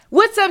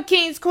What's up,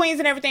 kings, queens,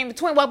 and everything in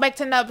between? Welcome back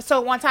to another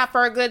episode, One Time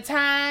for a Good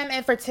Time.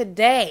 And for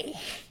today,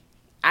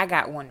 I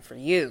got one for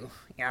you,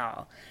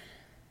 y'all.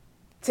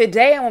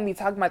 Today, I'm going to be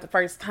talking about the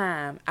first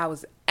time I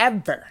was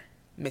ever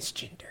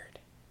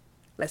misgendered.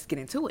 Let's get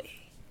into it.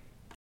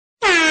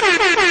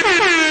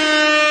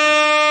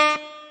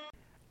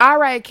 All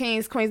right,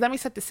 kings, queens, let me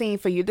set the scene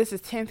for you. This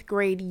is 10th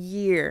grade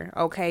year,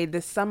 okay? The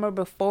summer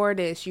before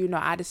this,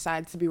 I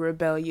decided to be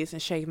rebellious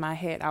and shake my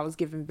head. I was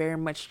giving very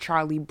much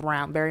Charlie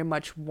Brown, very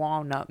much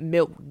Walnut,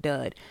 Milk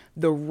Dud,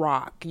 The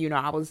Rock.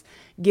 I was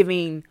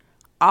giving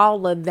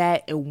all of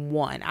that in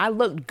one. I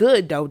looked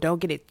good, though. Don't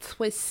get it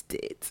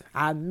twisted.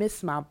 I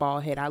miss my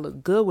bald head. I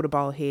look good with a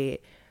bald head,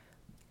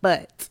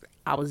 but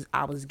I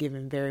was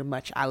giving very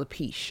much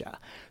alopecia.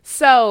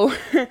 So...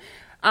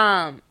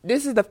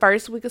 this is the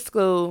first week of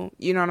school,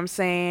 you know what I'm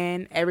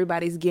saying?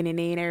 Everybody's getting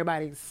in,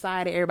 everybody's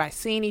excited, everybody's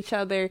seeing each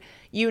other.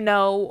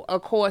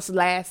 Of course,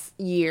 last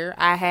year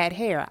I had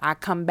hair. I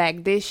come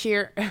back this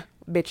year,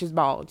 bitch is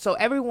bald. So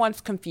everyone's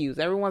confused.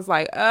 Everyone's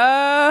like,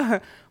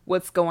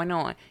 what's going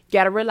on? You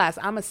gotta realize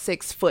I'm a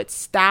 6-foot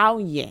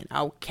stallion,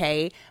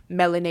 okay?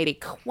 Melanated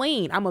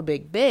queen. I'm a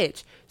big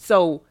bitch.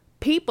 So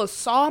people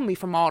saw me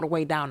from all the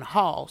way down the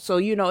hall. So,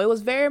 it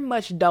was very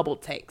much double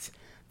takes.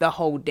 The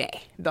whole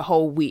day, the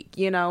whole week,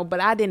 but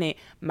I didn't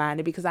mind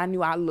it because I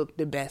knew I looked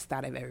the best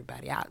out of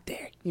everybody out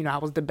there. I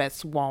was the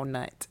best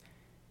walnut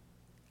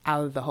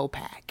out of the whole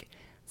pack.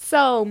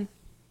 So,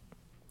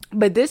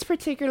 but this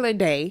particular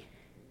day,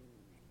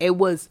 it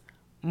was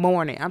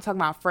morning. I'm talking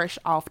about fresh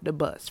off the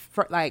bus,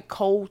 like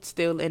cold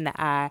still in the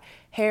eye.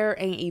 Hair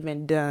ain't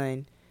even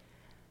done.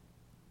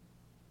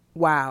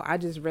 Wow, I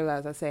just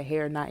realized I said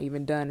hair not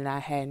even done and I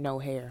had no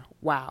hair.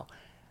 Wow.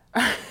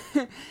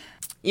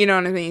 You know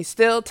what I mean?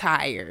 Still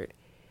tired.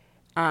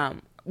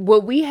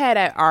 What we had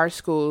at our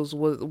schools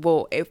was,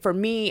 for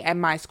me at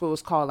my school, it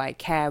was called like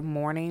cab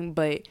morning,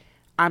 but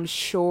I'm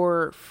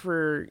sure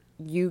for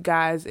you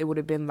guys, it would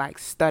have been like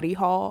study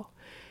hall.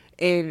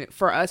 And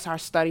for us, our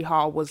study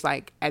hall was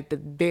like at the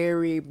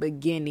very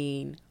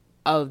beginning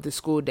of the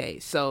school day.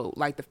 So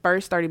like the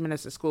first 30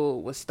 minutes of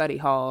school was study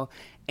hall,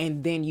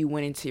 and then you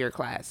went into your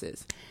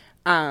classes.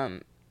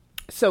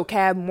 So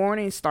cab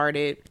morning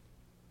started,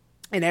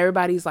 and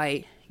everybody's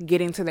like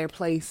getting to their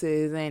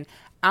places, and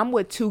I'm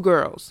with two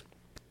girls,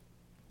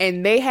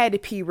 and they had to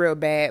pee real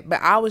bad, but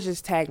I was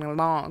just tagging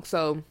along.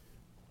 So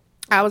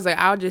I was like,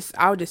 I'll just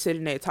sit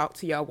in there and talk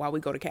to y'all while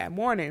we go to cab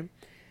morning.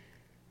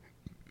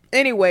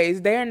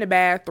 Anyways, they're in the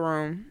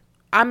bathroom.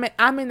 I'm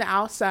in the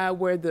outside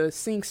where the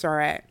sinks are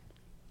at,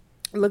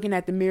 looking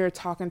at the mirror,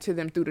 talking to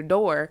them through the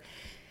door,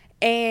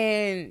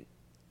 and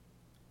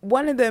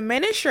one of the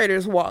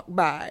administrators walked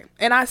by,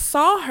 and I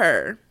saw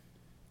her.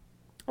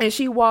 And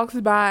she walks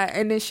by,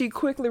 and then she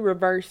quickly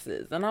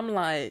reverses. And I'm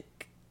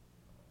like,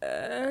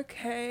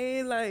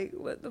 okay, like,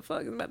 what the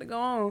fuck is about to go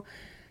on?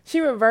 She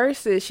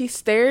reverses. She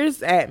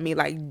stares at me,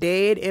 like,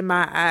 dead in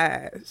my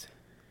eyes.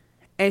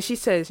 And she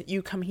says,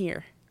 "You come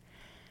here."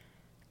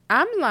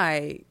 I'm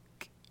like,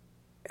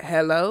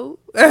 hello?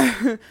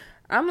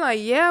 I'm like,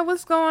 yeah,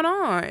 what's going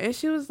on? And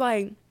she was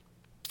like,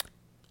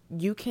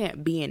 "You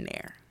can't be in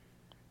there."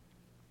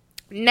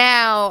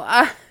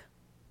 Now,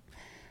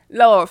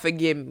 Lord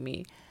forgive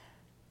me,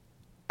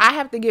 I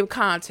have to give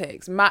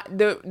context.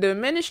 The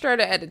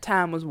administrator at the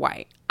time was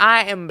white.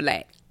 I am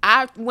black.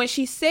 When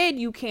she said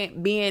you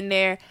can't be in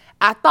there,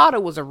 I thought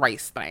it was a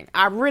race thing.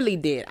 I really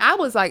did. I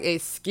was like,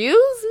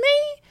 excuse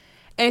me?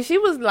 And she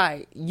was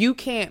like, "You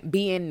can't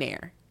be in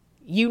there.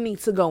 You need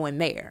to go in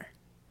there."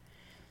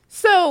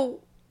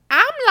 So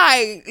I'm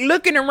like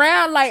looking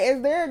around like,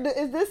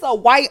 is this a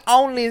white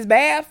only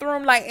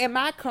bathroom? Like, am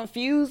I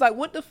confused? Like,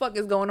 what the fuck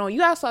is going on?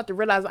 You also have to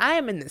realize I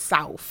am in the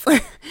South.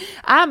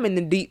 I'm in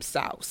the deep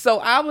South. So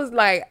I was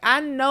like, I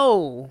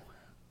know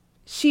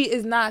she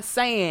is not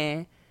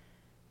saying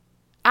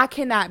I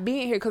cannot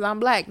be in here because I'm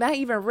black. Not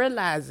even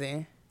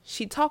realizing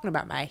she talking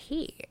about my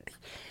head.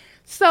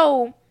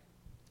 So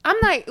I'm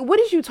like, what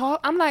is you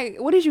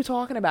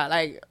talking about?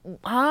 Like,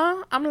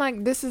 huh? I'm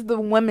like, this is the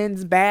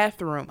women's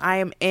bathroom. I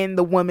am in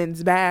the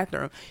women's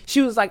bathroom.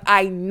 She was like,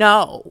 I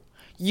know.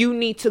 You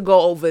need to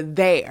go over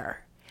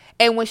there.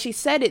 And when she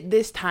said it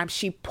this time,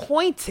 she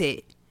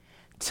pointed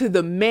to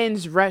the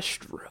men's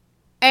restroom.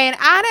 And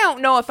I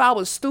don't know if I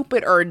was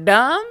stupid or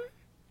dumb,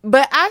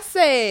 but I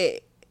said,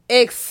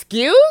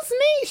 excuse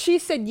me? She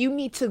said, "You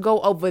need to go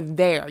over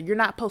there. You're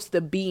not supposed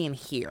to be in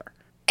here."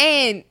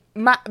 And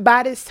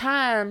by this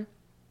time,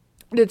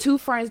 the two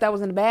friends that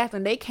was in the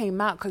bathroom, they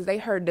came out because they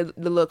heard the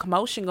little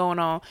commotion going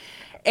on.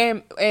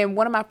 And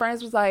one of my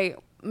friends was like,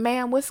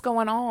 "Man, what's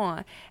going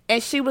on?"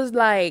 And she was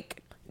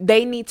like,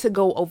 "They need to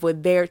go over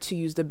there to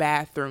use the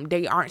bathroom.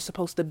 They aren't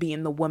supposed to be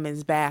in the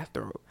women's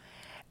bathroom."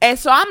 And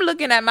so I'm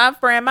looking at my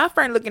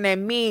friend looking at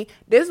me.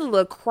 There's a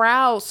little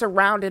crowd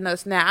surrounding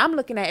us now. I'm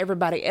looking at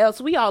everybody else.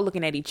 We all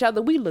looking at each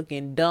other. We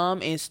looking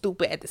dumb and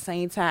stupid at the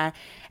same time.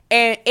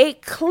 And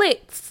it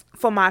clicked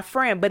for my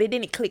friend, but it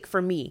didn't click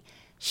for me.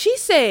 She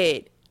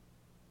said,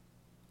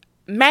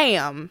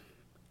 "Ma'am,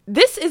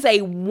 this is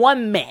a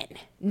woman,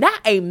 not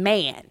a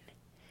man.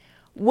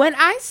 When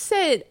I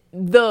said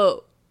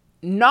the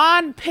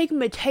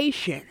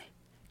non-pigmentation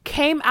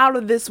came out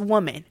of this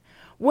woman,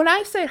 when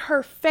I said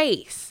her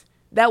face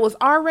that was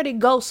already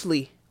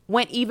ghostly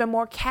went even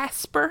more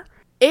Casper,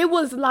 it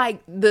was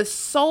like the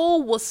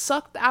soul was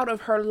sucked out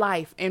of her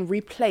life and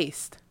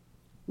replaced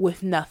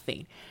with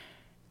nothing.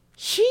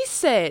 She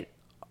said,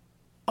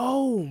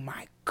 "Oh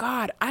my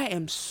God, I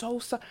am so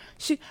sorry."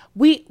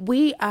 We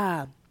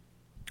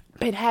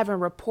been having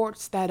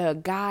reports that a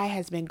guy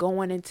has been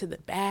going into the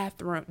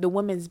bathroom, the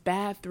women's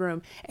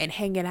bathroom, and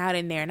hanging out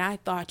in there, and I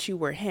thought you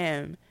were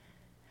him.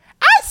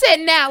 I said,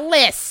 now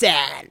listen,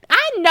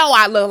 I know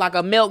I look like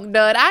a milk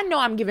dud. I know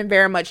I'm giving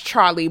very much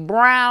Charlie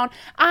Brown.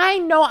 I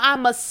know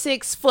I'm a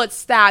 6-foot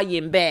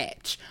stallion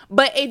bitch.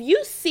 But if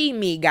you see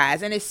me,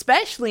 guys, and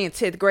especially in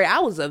 10th grade, I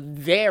was a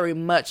very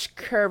much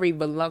curvy,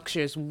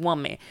 voluptuous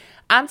woman.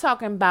 I'm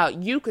talking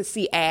about you could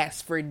see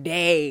ass for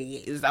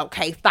days,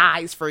 okay?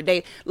 Thighs for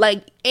days.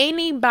 Like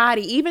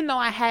anybody, even though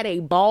I had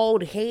a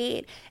bald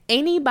head,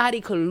 anybody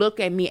could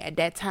look at me at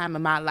that time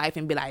in my life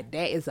and be like,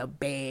 that is a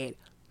bad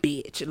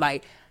bitch.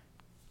 Like,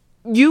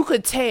 you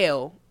could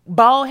tell,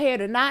 bald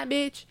head or not,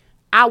 bitch,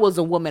 I was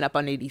a woman up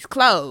under these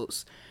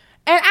clothes.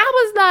 And I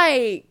was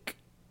like,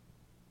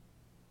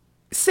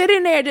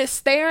 sitting there just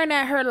staring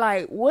at her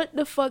like, what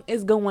the fuck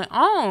is going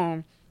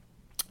on?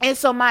 And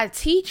so my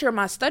teacher,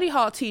 my study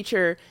hall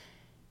teacher,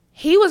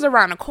 he was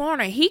around the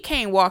corner. He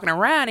came walking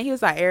around and he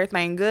was like,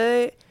 everything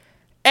good?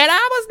 And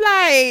I was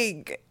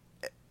like,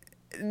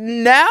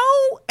 no.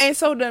 And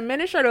so the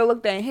administrator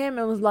looked at him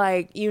and was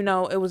like, it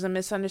was a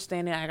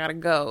misunderstanding. I gotta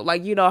go.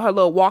 Like, her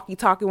little walkie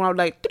talkie one was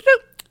like,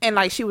 and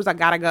like, she was like,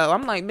 gotta go.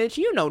 I'm like, bitch,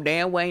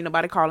 damn well ain't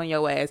nobody calling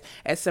your ass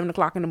at 7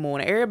 o'clock in the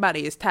morning.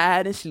 Everybody is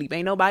tired and sleep.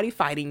 Ain't nobody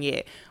fighting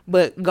yet.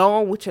 But go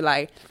on with your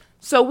life.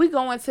 So we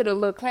go into the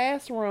little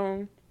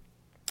classroom,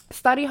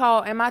 study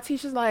hall, and my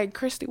teacher's like,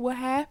 Christy, what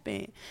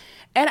happened?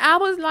 And I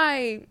was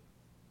like,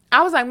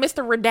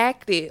 Mr.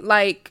 Redacted.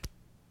 Like,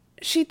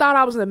 she thought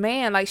I was a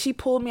man. Like, she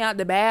pulled me out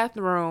the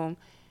bathroom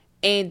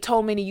and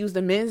told me to use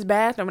the men's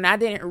bathroom, and I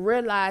didn't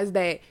realize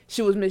that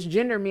she was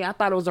misgendering me. I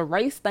thought it was a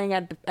race thing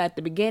at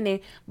the beginning,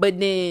 but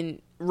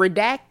then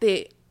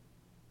Redacted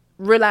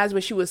realized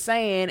what she was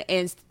saying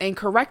and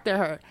corrected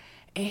her.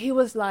 And he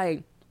was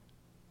like,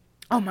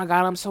 oh my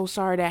God, I'm so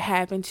sorry that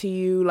happened to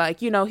you. Like,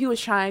 he was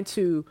trying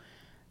to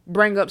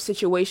bring up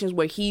situations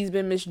where he's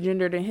been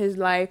misgendered in his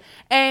life.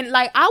 And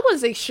like, I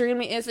was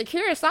extremely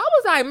insecure. So I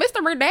was like,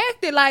 Mr.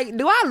 Redacted, like,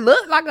 do I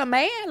look like a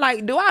man?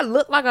 Like, do I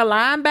look like a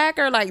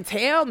linebacker? Like,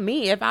 tell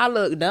me if I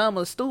look dumb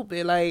or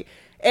stupid. Like,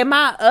 am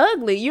I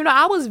ugly?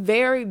 I was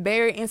very,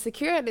 very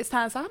insecure at this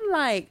time. So I'm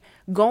like,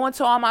 going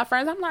to all my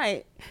friends, I'm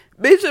like,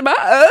 bitch, am I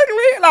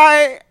ugly?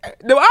 Like,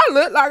 do I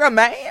look like a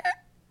man?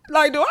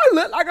 Like, do I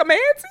look like a man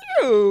to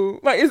you?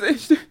 Like,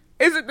 is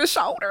it the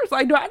shoulders?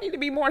 Like, do I need to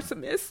be more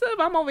submissive?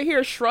 I'm over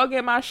here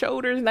shrugging my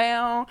shoulders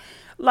down.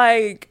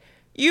 Like,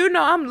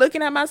 I'm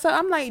looking at myself.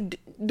 I'm like,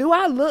 do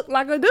I look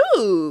like a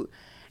dude?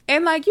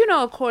 And like,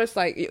 of course,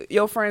 like,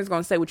 your friend's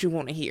going to say what you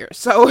want to hear.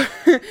 So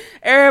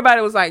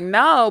everybody was like,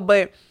 no.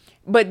 But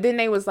then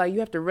they was like, you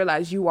have to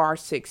realize you are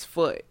 6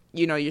 foot.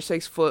 You're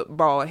 6 foot,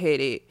 bald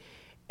headed.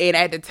 And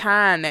at the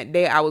time that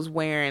day, I was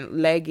wearing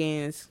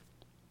leggings,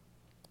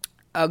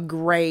 a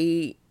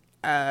gray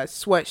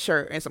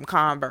sweatshirt, and some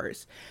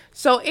Converse.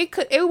 So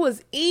it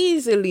was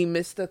easily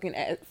mistaken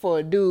for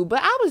a dude. But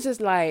I was just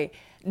like,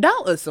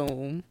 don't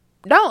assume,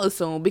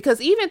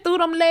 because even through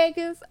them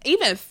leggings,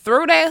 even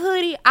through that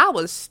hoodie, I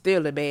was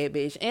still a bad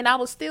bitch, and I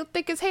was still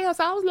thick as hell.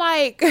 So I was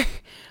like,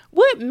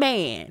 what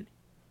man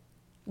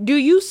do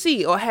you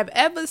see or have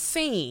ever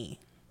seen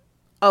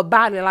a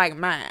body like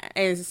mine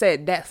and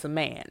said that's a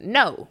man?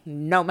 No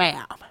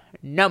ma'am.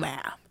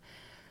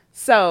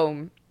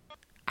 So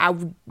I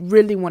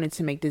really wanted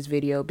to make this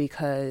video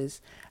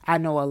because I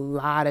know a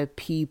lot of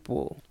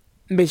people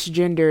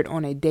misgendered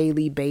on a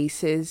daily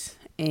basis.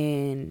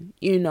 And,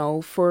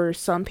 for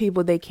some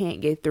people, they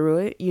can't get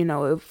through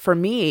it. For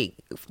me,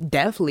 it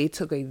definitely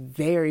took a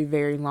very,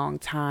 very long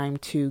time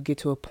to get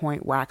to a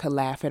point where I could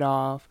laugh it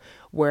off,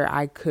 where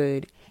I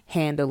could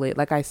handle it.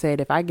 Like I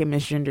said, if I get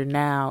misgendered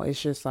now,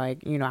 it's just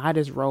like, I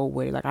just roll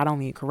with it. Like, I don't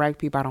need to correct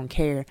people. I don't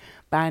care.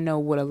 But I know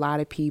with a lot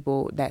of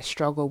people that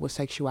struggle with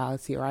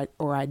sexuality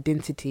or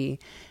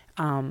identity,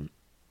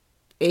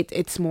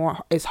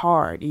 it's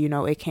hard.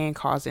 It can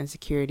cause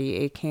insecurity.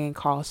 It can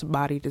cause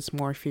body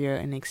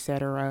dysmorphia and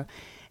etc.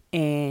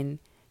 And,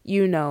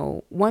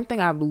 one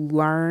thing I've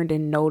learned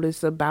and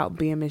noticed about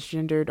being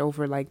misgendered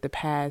over like the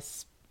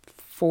past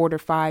 4 to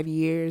 5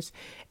 years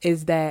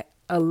is that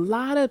a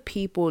lot of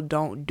people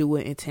don't do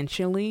it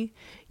intentionally.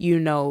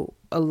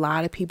 A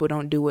lot of people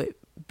don't do it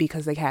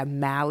because they have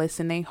malice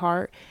in their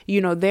heart.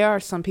 There are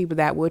some people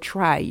that will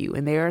try you,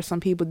 and there are some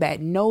people that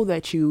know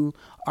that you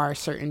are a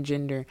certain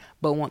gender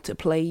but want to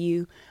play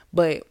you.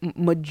 But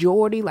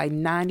majority, like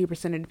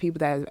 90% of the people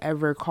that have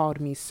ever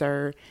called me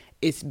sir,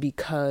 it's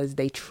because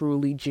they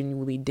truly,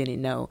 genuinely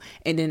didn't know.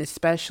 And then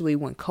especially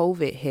when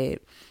COVID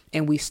hit,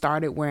 and we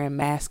started wearing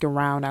masks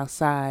around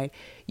outside,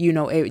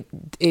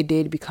 it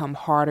did become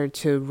harder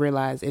to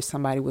realize if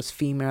somebody was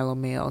female or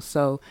male.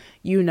 So,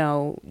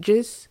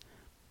 just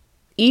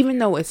even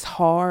though it's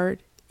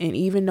hard and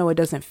even though it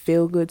doesn't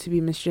feel good to be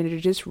misgendered,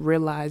 just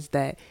realize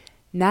that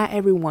not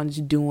everyone's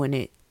doing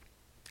it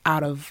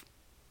out of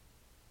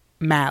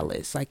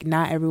malice. Like,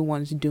 not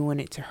everyone's doing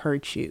it to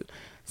hurt you.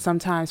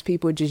 Sometimes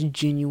people just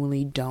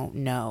genuinely don't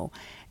know.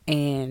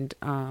 And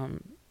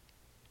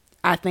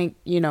I think,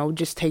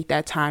 just take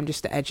that time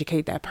just to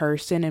educate that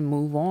person and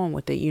move on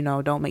with it.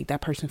 Don't make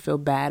that person feel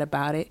bad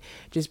about it.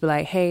 Just be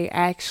like, hey,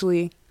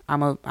 actually,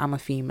 I'm a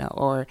female,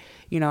 or,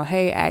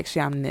 hey,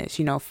 actually, I'm this.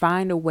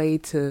 Find a way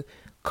to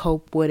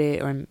cope with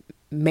it or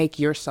make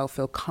yourself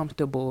feel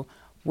comfortable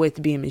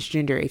with being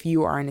misgendered if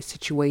you are in a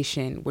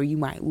situation where you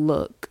might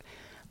look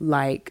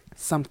like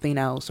something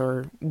else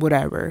or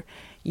whatever.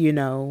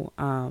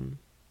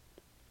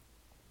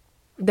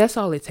 That's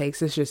all it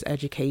takes. It's just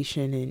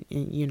education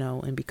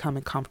and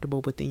becoming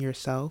comfortable within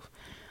yourself.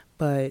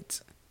 But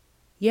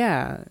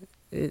yeah,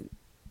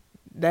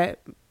 that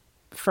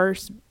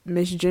first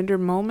misgender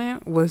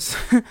moment was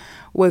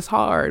was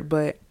hard,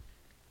 but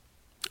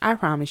I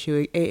promise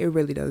you it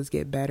really does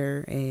get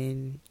better.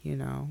 And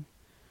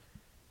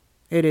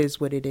it is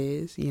what it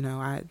is.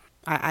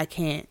 I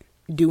can't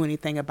do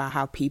anything about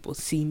how people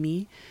see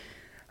me.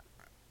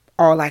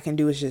 All I can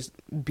do is just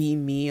be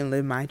me and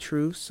live my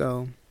truth.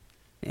 So,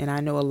 and I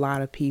know a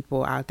lot of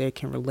people out there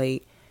can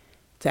relate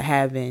to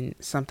having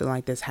something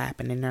like this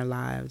happen in their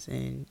lives.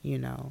 And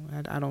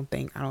I don't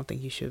think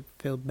you should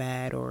feel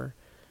bad or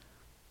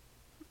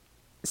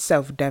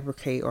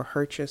self-deprecate or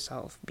hurt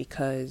yourself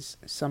because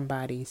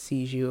somebody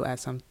sees you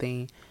as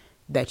something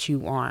that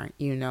you aren't.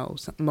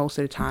 Most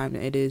of the time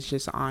it is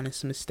just an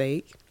honest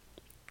mistake.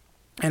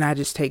 And I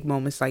just take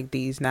moments like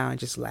these now and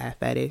just laugh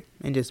at it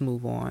and just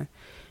move on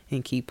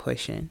and keep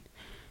pushing.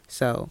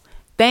 So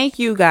thank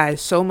you guys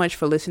so much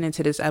for listening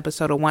to this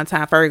episode of One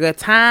Time for a Good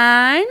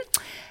Time.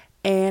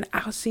 And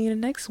I'll see you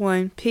in the next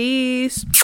one. Peace.